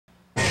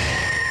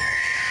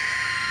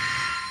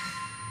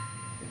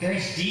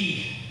Guy's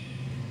deed.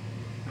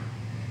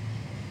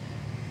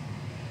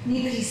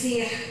 Nobody's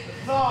here.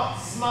 The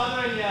thought's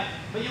smothering you,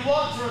 but you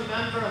want to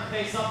remember and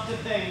face up to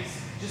things.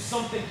 Just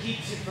something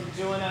keeps you from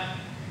doing it.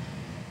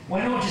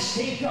 Why not just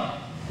take them?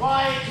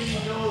 Why can you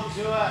no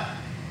do it?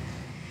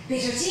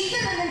 Better take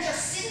them than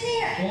just sitting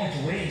there. Going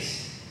to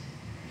waste.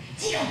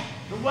 Take them.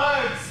 The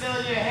words still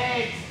in your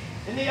head.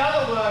 In the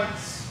other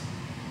words.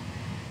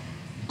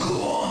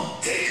 Go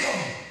on, take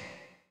them!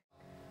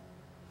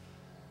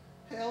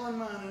 Helen,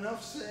 man,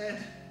 enough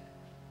said.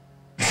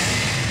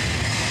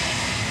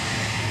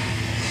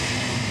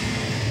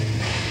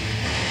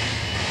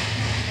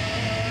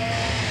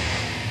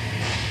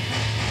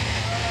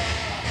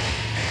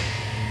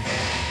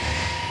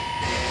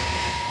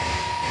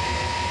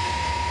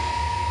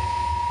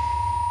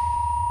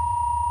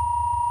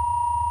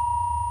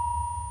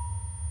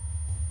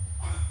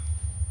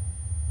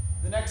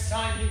 The next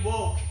time he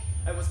woke,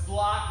 it was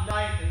black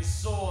night and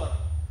sore.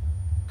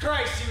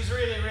 Christ, he was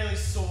really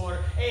sore.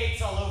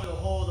 Aches all over the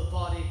whole of the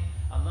body,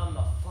 and then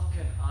the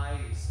fucking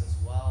eyes as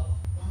well.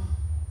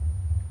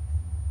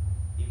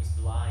 He was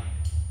blind.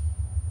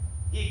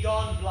 He'd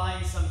gone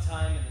blind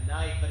sometime in the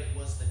night, but it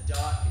was the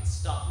dark that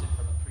stopped him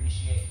from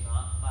appreciating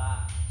that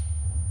fact.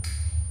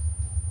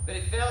 But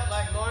it felt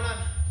like morning.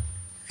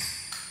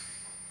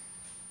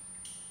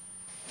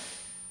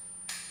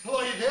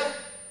 Hello, you there?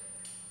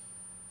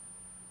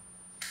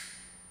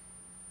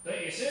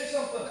 Did you say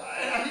something?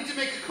 I need to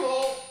make a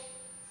call.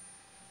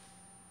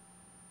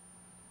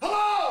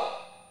 Hello!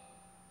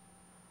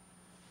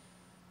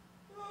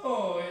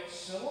 Oh,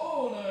 it's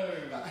hello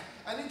now.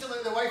 I need to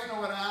let the wife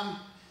know where I am.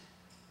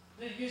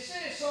 Did you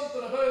say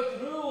something about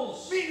the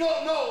rules? Me?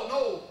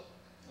 No.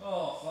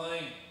 Oh,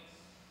 fine.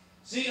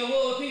 See, a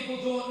lot of people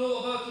don't know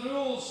about the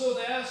rules, so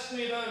they ask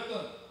me about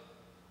them.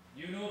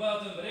 You know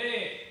about them, but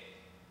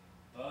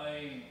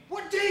fine.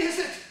 What day is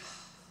it?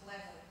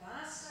 Clever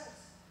bastards.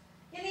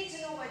 You need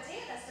to know what day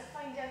it is to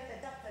find out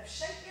the depth of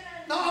shit you're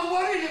in. No, I'm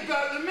worried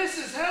about the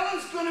missus.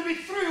 Helen's going to be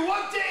through.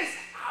 What day is...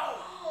 Ow!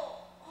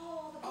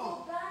 Oh, the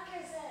pulled back,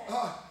 is it?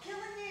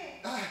 Killing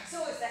you.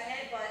 So is the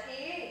headbutt,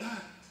 eh?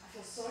 I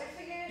feel sorry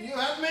for you. You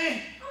had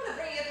me? I'm going to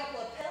bring you a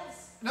couple of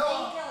pills.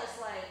 No. Painkillers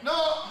like.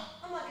 No.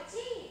 A mug of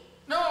tea.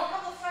 No. A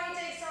couple of fried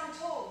eggs on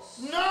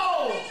toast.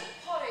 No. Maybe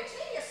porridge.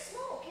 Maybe a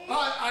smoke, eh?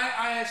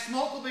 I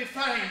smoke will be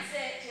fine. That's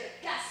it. You're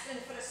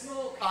gasping for a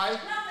smoke. Aye.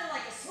 Nothing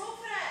like a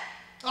smoke for it.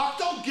 Oh,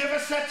 don't give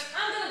us it.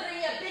 I'm going to bring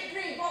you a big